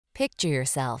Picture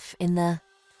yourself in the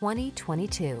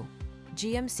 2022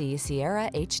 GMC Sierra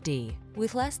HD.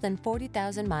 With less than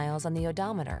 40,000 miles on the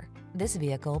odometer, this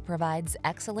vehicle provides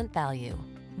excellent value.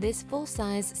 This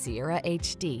full-size Sierra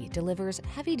HD delivers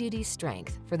heavy-duty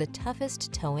strength for the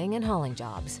toughest towing and hauling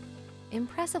jobs.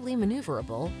 Impressively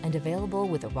maneuverable and available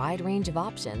with a wide range of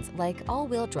options like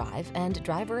all-wheel drive and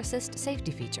driver assist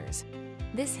safety features.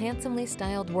 This handsomely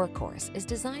styled workhorse is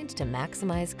designed to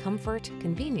maximize comfort,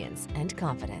 convenience, and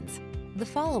confidence. The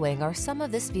following are some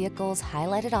of this vehicle's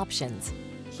highlighted options: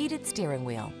 heated steering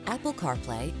wheel, Apple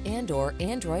CarPlay and/or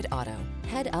Android Auto,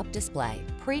 head-up display,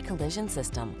 pre-collision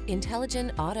system,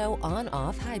 intelligent auto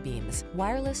on-off high beams,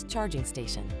 wireless charging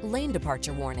station, lane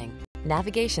departure warning,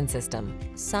 navigation system,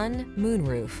 sun,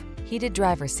 moonroof, heated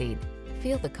driver's seat.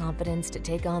 Feel the confidence to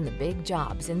take on the big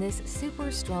jobs in this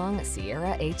super strong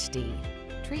Sierra HD.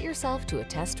 Treat yourself to a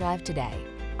test drive today.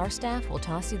 Our staff will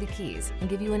toss you the keys and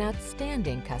give you an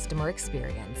outstanding customer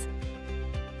experience.